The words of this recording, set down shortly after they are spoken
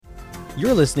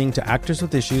You're listening to Actors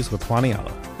with Issues with Juan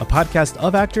Ayala, a podcast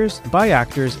of actors, by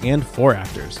actors, and for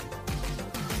actors.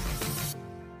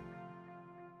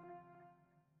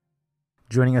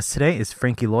 Joining us today is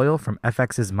Frankie Loyal from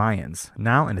FX's MAYANS,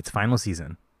 now in its final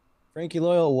season. Frankie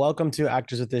Loyal, welcome to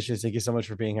Actors with Issues. Thank you so much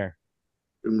for being here.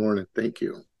 Good morning. Thank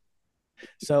you.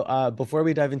 So before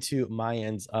we dive into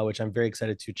MAYANS, which I'm very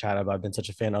excited to chat about, I've been such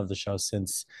a fan of the show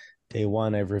since day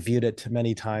one. I've reviewed it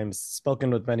many times, spoken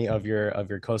with many of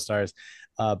your co-stars.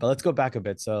 But let's go back a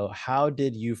bit. So how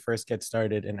did you first get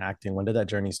started in acting? When did that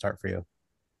journey start for you?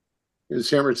 In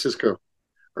San Francisco,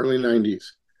 early 90s.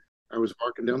 I was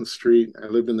walking down the street. I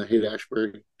lived in the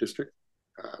Haight-Ashbury district,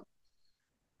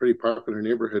 pretty popular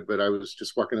neighborhood, but I was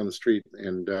just walking down the street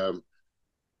and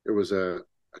there was a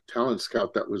talent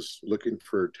scout that was looking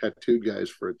for tattooed guys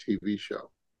for a TV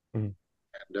show. Mm-hmm.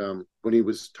 And when he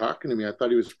was talking to me, I thought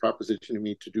he was propositioning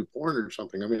me to do porn or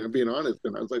something. I mean, I'm being honest.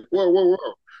 And I was like, whoa, whoa,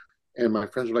 whoa. And my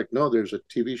friends were like, no, there's a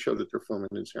TV show that they're filming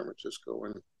in San Francisco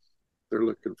and they're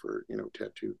looking for,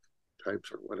 tattoo types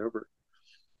or whatever.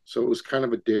 So it was kind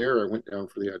of a dare. I went down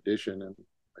for the audition and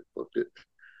I booked it.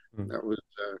 Mm-hmm. That was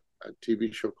a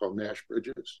TV show called Nash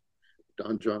Bridges,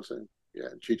 Don Johnson,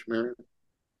 and Cheech Marin.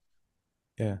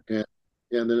 Yeah. And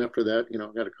then after that,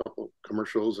 I got a couple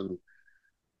commercials and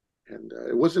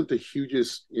it wasn't the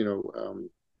hugest,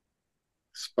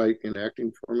 spike in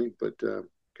acting for me, but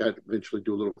got to eventually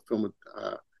do a little film with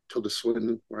Tilda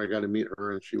Swinton where I got to meet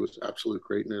her and she was absolute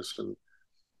greatness. And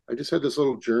I just had this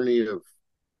little journey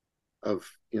of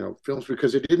films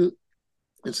because it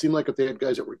seemed like if they had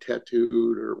guys that were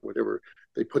tattooed or whatever,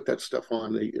 they put that stuff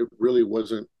on. It really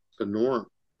wasn't the norm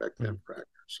back then for actors.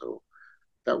 So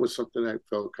that was something I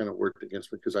felt kind of worked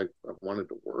against me because I wanted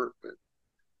to work, but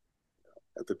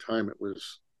at the time it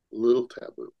was a little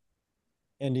taboo.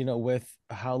 And, with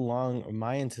how long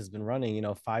MAYANS has been running,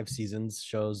 5 seasons,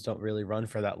 shows don't really run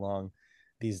for that long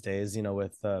these days,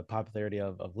 with the popularity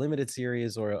of limited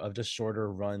series or of just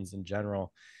shorter runs in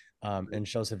general. And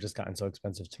shows have just gotten so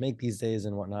expensive to make these days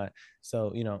and whatnot.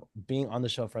 So, being on the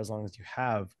show for as long as you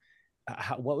have,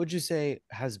 what would you say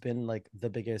has been like the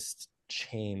biggest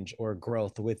change or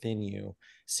growth within you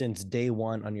since day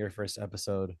one on your first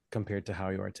episode compared to how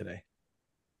you are today?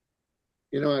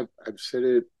 I've said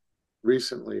it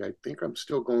recently. I think I'm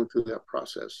still going through that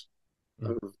process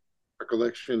of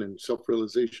recollection and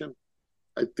self-realization.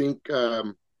 I think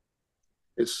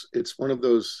it's one of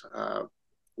those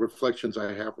reflections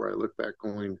I have where I look back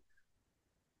going,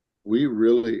 we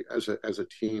really, as a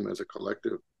team, as a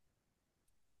collective,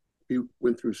 we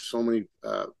went through so many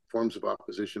forms of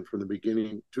opposition from the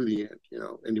beginning to the end,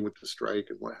 ending with the strike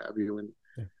and what have you. And,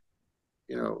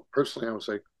 personally, I was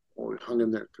like, oh, we hung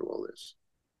in there through all this.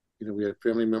 We had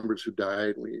family members who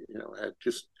died. We, had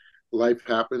just life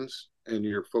happens and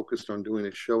you're focused on doing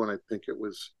a show. And I think it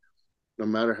was, no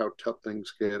matter how tough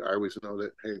things get, I always know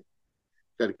that, hey, you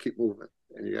got to keep moving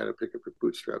and you got to pick up your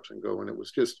bootstraps and go. And it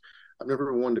was just, I've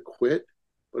never been one to quit,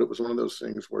 but it was one of those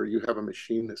things where you have a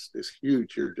machine this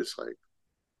huge, you're just like,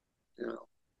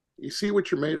 you see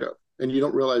what you're made of and you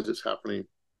don't realize it's happening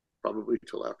probably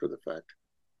till after the fact.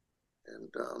 And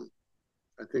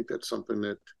I think that's something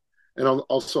that, and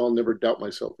I'll never doubt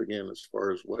myself again as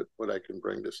far as what I can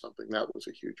bring to something. That was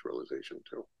a huge realization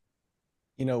too.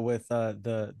 With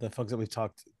the folks that we've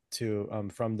talked to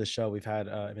from the show, we've had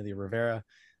Emilio Rivera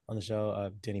on the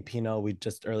show, Danny Pino. We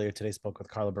just earlier today spoke with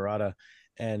Carla Barada,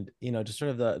 and just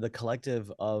sort of the collective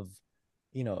of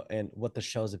and what the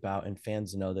show's about. And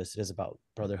fans know this. It is about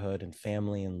brotherhood and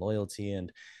family and loyalty, and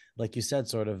like you said,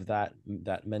 sort of that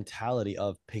mentality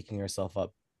of picking yourself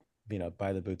up,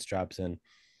 by the bootstraps. And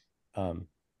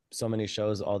so many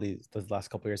shows, the last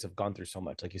couple of years have gone through so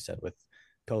much, like you said, with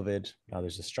COVID. Now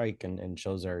there's a strike and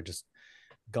shows are just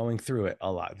going through it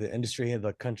a lot. The industry,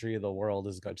 the country, the world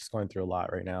is just going through a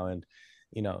lot right now. And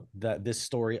that this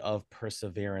story of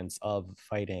perseverance, of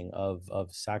fighting, of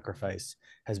sacrifice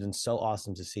has been so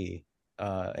awesome to see.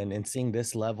 And seeing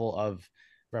this level of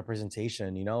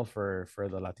representation, for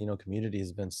the Latino community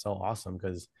has been so awesome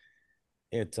because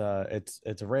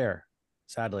it's rare.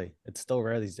 Sadly, it's still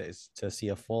rare these days to see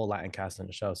a full Latin cast in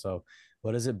a show. So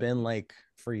what has it been like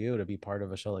for you to be part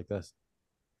of a show like this?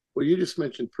 Well, you just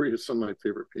mentioned three of some of my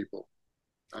favorite people.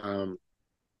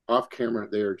 Off camera,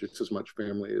 they are just as much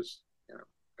family as,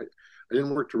 I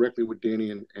didn't work directly with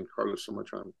Danny and Carlos so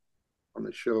much on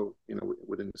the show,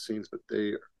 within the scenes, but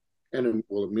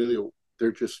Emilio,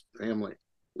 they're just family,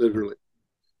 literally.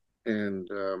 And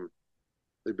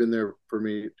they've been there for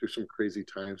me through some crazy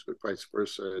times, but vice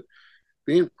versa.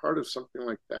 Being part of something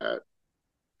like that,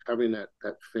 having that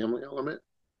family element,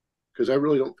 because I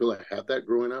really don't feel I had that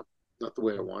growing up, not the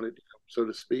way I wanted, so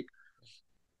to speak.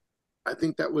 I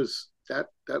think that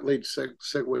laid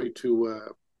segue to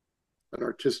an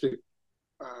artistic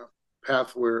uh,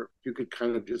 path where you could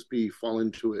kind of just fall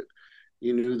into it.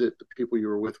 You knew that the people you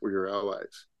were with were your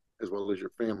allies, as well as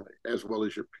your family, as well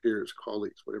as your peers,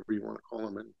 colleagues, whatever you want to call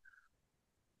them, and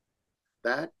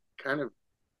that kind of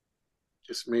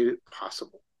just made it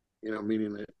possible.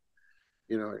 Meaning that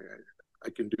I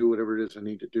can do whatever it is I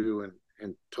need to do,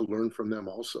 and to learn from them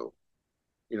also.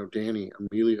 Danny,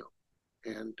 Emilio,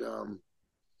 and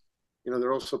there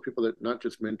are also people that not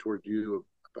just mentored you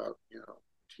about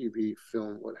TV,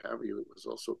 film, what have you. It was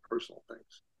also personal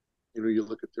things. You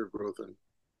look at their growth, and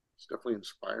it's definitely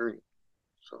inspiring.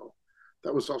 So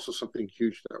that was also something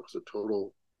huge. That was a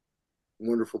total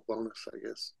wonderful bonus, I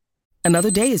guess.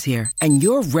 Another day is here, and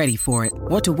you're ready for it.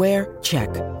 What to wear? Check.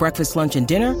 Breakfast, lunch, and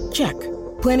dinner? Check.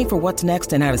 Planning for what's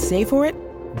next and how to save for it?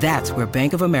 That's where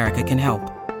Bank of America can help.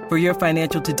 For your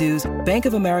financial to-dos, Bank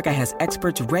of America has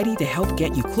experts ready to help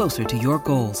get you closer to your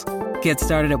goals. Get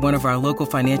started at one of our local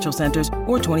financial centers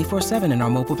or 24/7 in our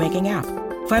mobile banking app.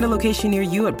 Find a location near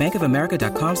you at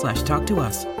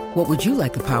bankofamerica.com/talktous. What would you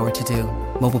like the power to do?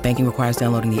 Mobile banking requires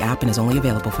downloading the app and is only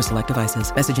available for select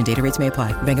devices. Message and data rates may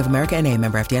apply. Bank of America N.A.,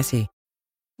 member FDIC.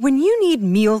 When you need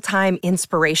mealtime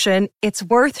inspiration, it's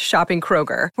worth shopping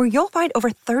Kroger, where you'll find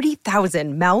over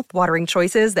 30,000 mouth-watering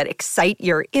choices that excite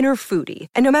your inner foodie.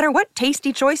 And no matter what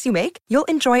tasty choice you make, you'll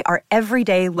enjoy our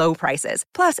everyday low prices,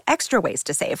 plus extra ways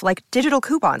to save, like digital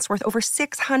coupons worth over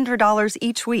 $600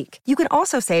 each week. You can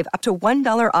also save up to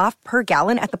 $1 off per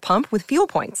gallon at the pump with fuel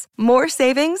points. More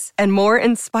savings and more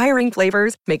inspiring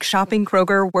flavors make shopping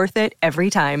Kroger worth it every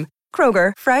time.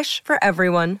 Kroger, fresh for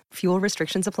everyone. Fuel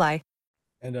restrictions apply.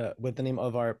 And with the name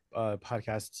of our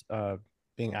podcast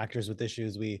being Actors with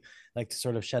Issues, we like to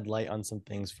sort of shed light on some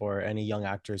things for any young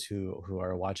actors who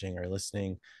are watching or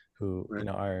listening, who Right.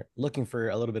 are looking for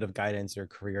a little bit of guidance or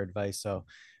career advice. So,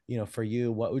 for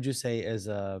you, what would you say is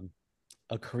a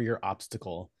career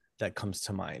obstacle that comes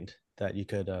to mind that you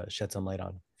could shed some light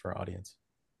on for our audience?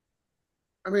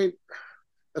 I mean,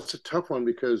 that's a tough one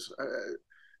because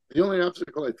the only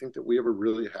obstacle I think that we ever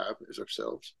really have is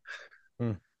ourselves.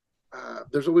 Hmm.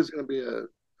 There's always going to be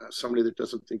somebody that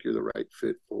doesn't think you're the right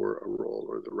fit for a role,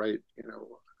 or the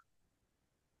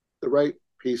right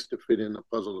piece to fit in the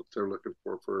puzzle that they're looking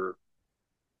for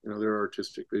their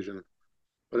artistic vision.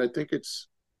 But I think it's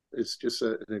just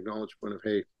an acknowledgement of,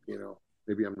 hey,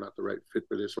 maybe I'm not the right fit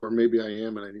for this, or maybe I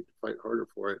am and I need to fight harder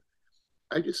for it.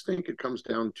 I just think it comes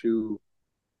down to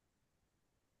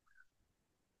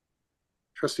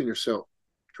trusting yourself,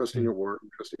 trusting your work,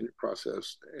 trusting your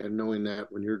process, and knowing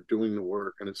that when you're doing the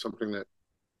work, and it's something that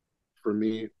for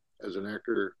me as an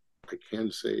actor, I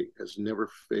can say has never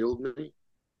failed me,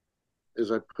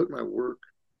 is I put my work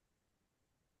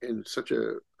in such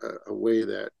a way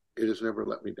that it has never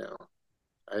let me down.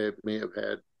 May have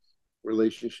had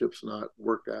relationships not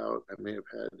work out. I may have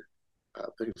had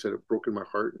things that have broken my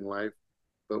heart in life.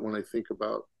 But when I think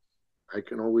about, I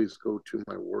can always go to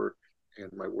my work,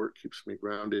 and my work keeps me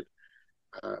grounded.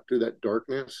 Through that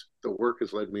darkness, the work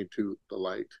has led me to the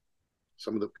light.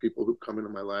 Some of the people who come into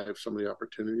my life, some of the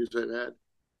opportunities I've had,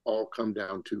 all come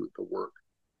down to the work.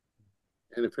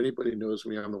 And if anybody knows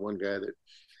me, I'm the one guy that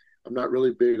I'm not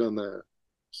really big on the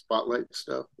spotlight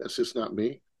stuff. That's just not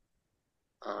me.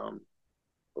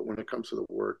 But when it comes to the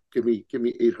work, give me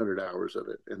 800 hours of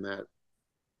it, and that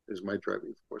is my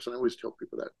driving force. And I always tell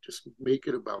people that just make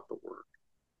it about the work.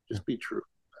 Just be true.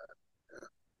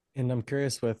 And I'm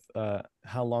curious, with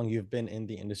how long you've been in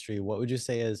the industry, what would you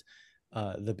say is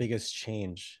the biggest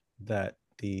change that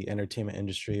the entertainment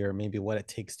industry, or maybe what it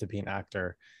takes to be an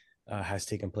actor, has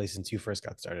taken place since you first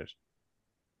got started?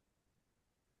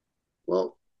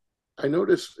 Well, I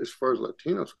noticed as far as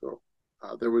Latinos go,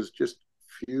 there was just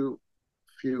few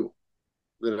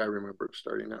that I remember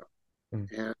starting out. Mm.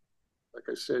 And like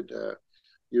I said,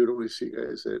 you would always see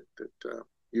guys that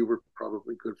you were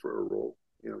probably good for a role.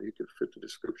 You could fit the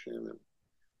description,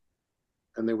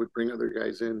 and they would bring other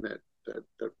guys in that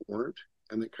weren't,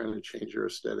 and they kind of change their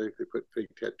aesthetic. They put fake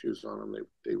tattoos on them.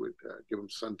 They would give them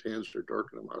suntans or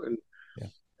darken them out. And Yeah.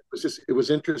 it was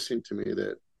interesting to me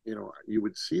that you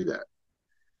would see that.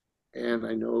 And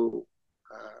I know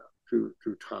through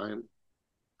time,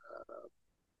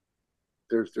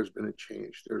 there's been a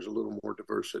change. There's a little more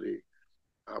diversity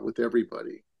with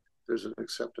everybody. There's an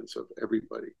acceptance of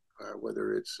everybody,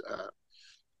 whether it's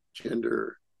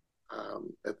gender,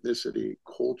 ethnicity,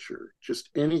 culture, just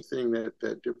anything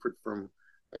that different from,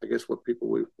 I guess, what people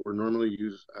were normally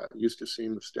used to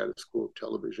seeing, the status quo of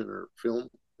television or film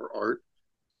or art.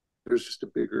 There's just a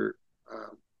bigger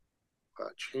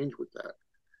change with that,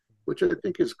 which I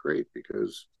think is great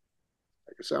because,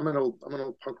 like I said, I'm an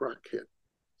old punk rock kid.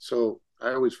 So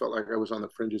I always felt like I was on the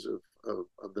fringes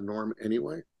of the norm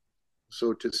anyway.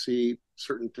 So to see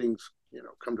certain things,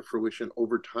 come to fruition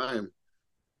over time,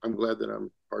 I'm glad that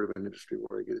I'm part of an industry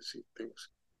where I get to see things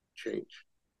change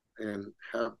and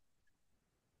have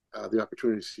the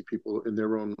opportunity to see people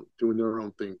doing their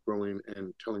own thing, growing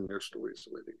and telling their stories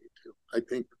the way they need to. I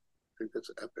think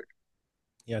that's epic.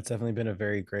 Yeah, it's definitely been a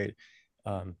very great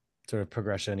sort of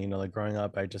progression. Like growing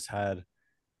up, I just had,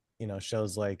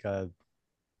 shows like the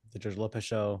George Lopez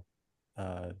show,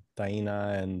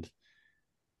 Diana, and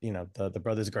the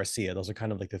Brothers Garcia. Those are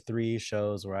kind of like the three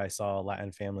shows where I saw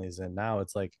Latin families. And now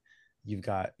it's like you've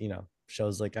got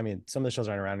shows like, I mean, some of the shows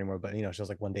aren't around anymore, but shows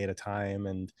like One Day at a Time,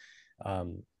 and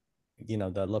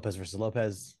the Lopez versus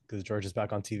Lopez, because George is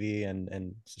back on TV,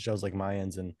 and shows like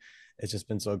Mayans. And it's just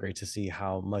been so great to see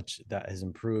how much that has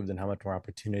improved and how much more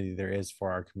opportunity there is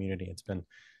for our community. It's been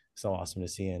so awesome to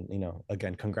see. And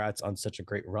again, congrats on such a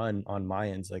great run on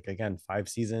Mayans. Like, again, 5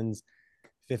 seasons,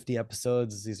 50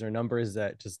 episodes. These are numbers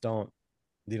that just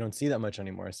you don't see that much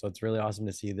anymore. So it's really awesome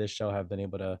to see this show have been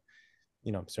able to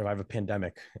survive a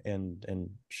pandemic, and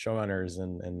showrunners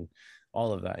and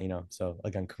all of that. So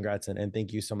again, congrats, and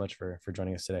thank you so much for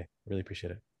joining us today. Really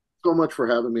appreciate it. So much for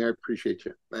having me. I appreciate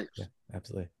you. Thanks. Yeah,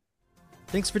 absolutely.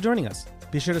 Thanks for joining us.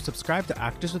 Be sure to subscribe to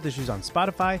Actors with Issues on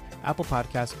Spotify, Apple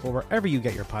Podcasts, or wherever you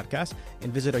get your podcasts,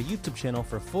 and visit our YouTube channel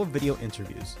for full video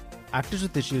interviews. Actors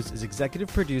with Issues is executive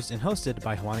produced and hosted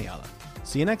by Juan Ayala.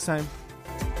 See you next time.